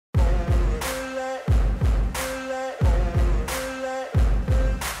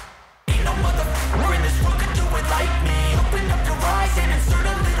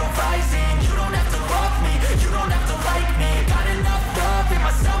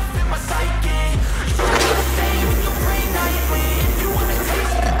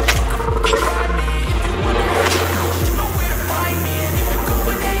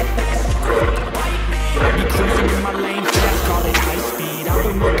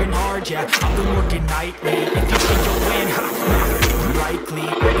working hard, yeah, I've been working nightly. If you think you'll win, ha, unlikely.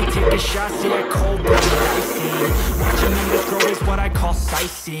 I be taking shots, yeah, cold-blooded icy. Watching numbers grow is what I call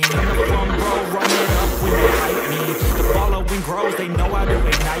sightseeing. I'm the front row, run it up when they hype me. The following grows, they know how to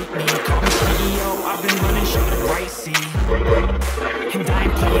ignite me. Call me CEO, I've been running shit with right, see. And I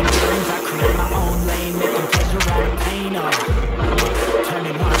ain't playing games, I create my own lane, making pleasure out of pain,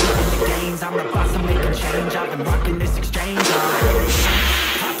 turning losses into gains. I'm the boss, I'm making change, I've been rocking this exchange,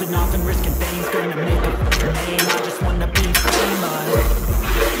 popping off and risking things, gonna make a name. I just wanna be famous,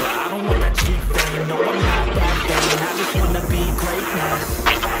 but I don't want that cheap fame, no, I'm not that vain. I just wanna be greatness.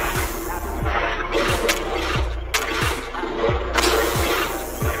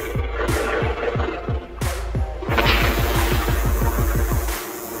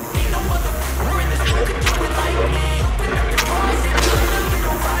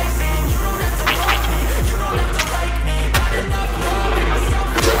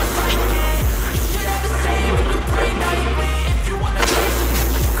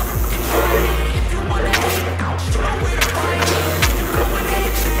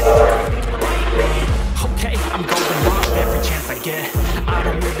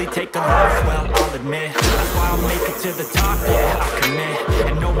 Take a loss, well, I'll admit. That's why I'll make it to the top, yeah, I commit.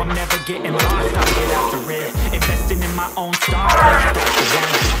 And no, I'm never getting lost, I'll get after it. Investing in my own stock, yeah, that's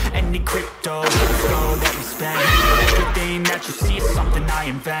the one. Any crypto, gold that we spend. Everything that you see is something I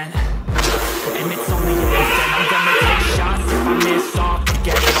invent. And it's only a percent, I'm gonna take shots. If I miss all,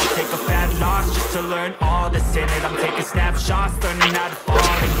 forget it, I'll take a fat loss just to learn all that's in it. I'm taking snapshots, learning how to fall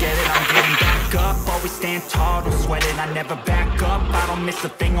and get it. I'm getting back up, always stand tall, don't sweat it. I never back up, I don't miss a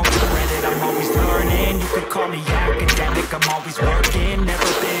thing, I'll regret it. I'm always learning, you could call me academic. I'm always working,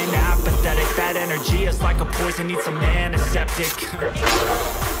 never been apathetic. That energy is like a poison, needs some antiseptic.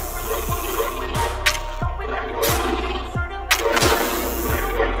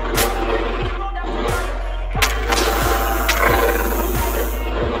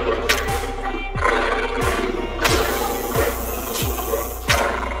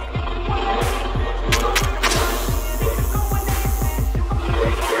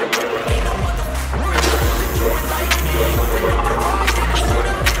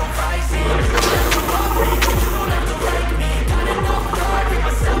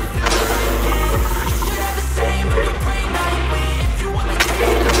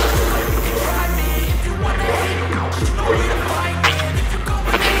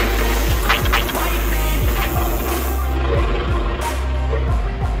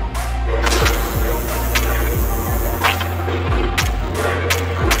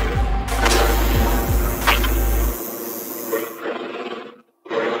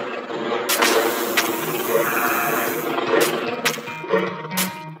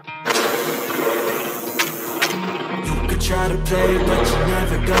 Try to play, but you're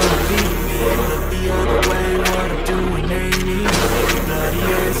never gonna beat me. Look the other way, what I'm doing ain't easy. Bloody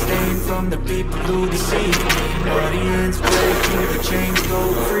hands stained from the people who deceive me. Bloody hands break through the chains,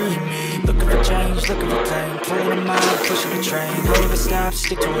 go free me. Looking for change, looking for pain, pulling a mile, pushing a train. Never stop,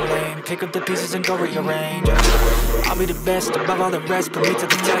 stick to a lane, pick up the pieces and go rearrange. I'll be the best above all the rest, put me to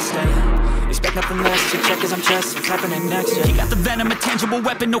the test and expect nothing less. You check as I'm chest, what's happening next? Yeah. He got the venom, a tangible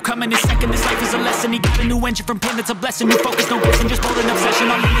weapon, no coming in second. This life is a lesson, he got a new engine from pain that's a blessing. New focus, no guessing, just bold an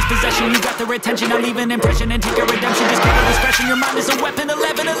obsession. All in his possession, you got their attention. I'll leave an impression and take your redemption. Just keep your discretion, your mind is a weapon.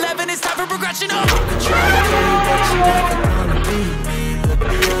 11-11, it's time for progression. Oh! I try to play, but you're never gonna beat me. Look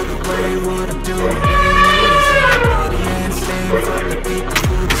the other way, what I'm doing ain't easy. Bloody hands stained from the people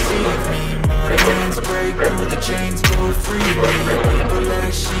who deceive me. Bloody hands break through the chains, go free me. People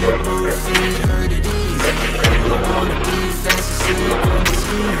like sheep, move feet, hurt it easy. You don't wanna be fast asleep on the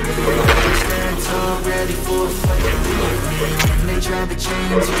scheme. Stand tall, ready for a fight, believe me. When they try to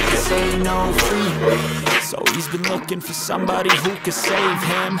change, you can say no, free me. So he's been looking for somebody who could save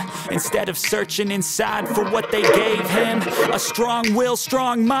him, instead of searching inside for what they gave him. A strong will,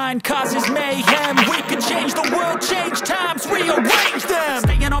 strong mind causes mayhem. We could change the world, change times, rearrange them.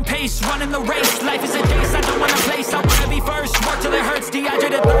 Staying on pace, running the race. Life is a chase, I don't want a place, I wanna be first. Work till it hurts,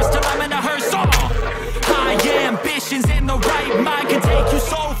 dehydrated thirst till I'm in a hearse. High ambitions in the right mind can take you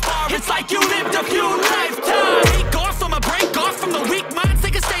so far. It's like you lived a few lifetimes. Take off from a break off from the weak minds,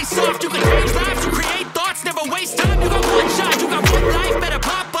 they can stay soft. You can change lives, you create thoughts, never waste time. You got one shot, you got one life, better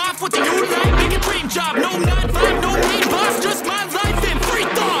pop off. What do you like? Make a dream job, no 9-5, no need boss, just my life and free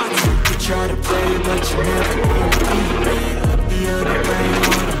thoughts. You try to play, but you never gonna beat me. Look the other way,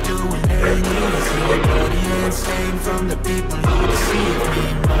 what I'm doing ain't easy. Bloody hands stained from the people who deceive me.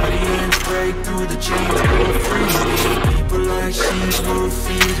 Bloody hands break through the chains, go free me. People like sheep, move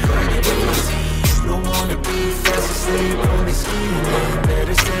feet, hurt it easy. You don't wanna be fast asleep on the scheme.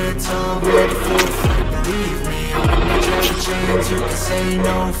 Better stay say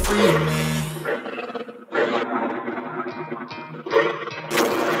no, free me.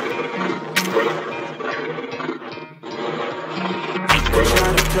 You try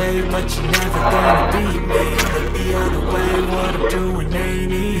to play, but you're never gonna beat me. Look the other way, what I'm doing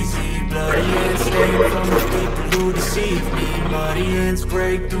ain't easy. Bloody hands stained from the people who deceive me. Muddy hands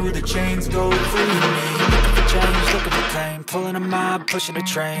break through the chains, go free me. Looking for change, looking for pain, pulling a mob, pushing a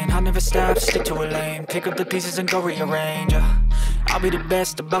train. I'll never stop, stick to a lane, pick up the pieces and go rearrange. I'll be the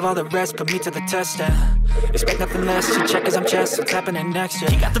best above all the rest, put me to the test and expect nothing less. You check as I'm chess, what's happening next?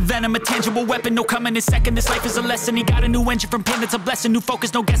 He got the venom, a tangible weapon, no coming in second. This life is a lesson, he got a new engine from pain, it's a blessing. New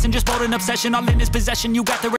focus, no guessing, just bold and obsession, all in his possession. You got the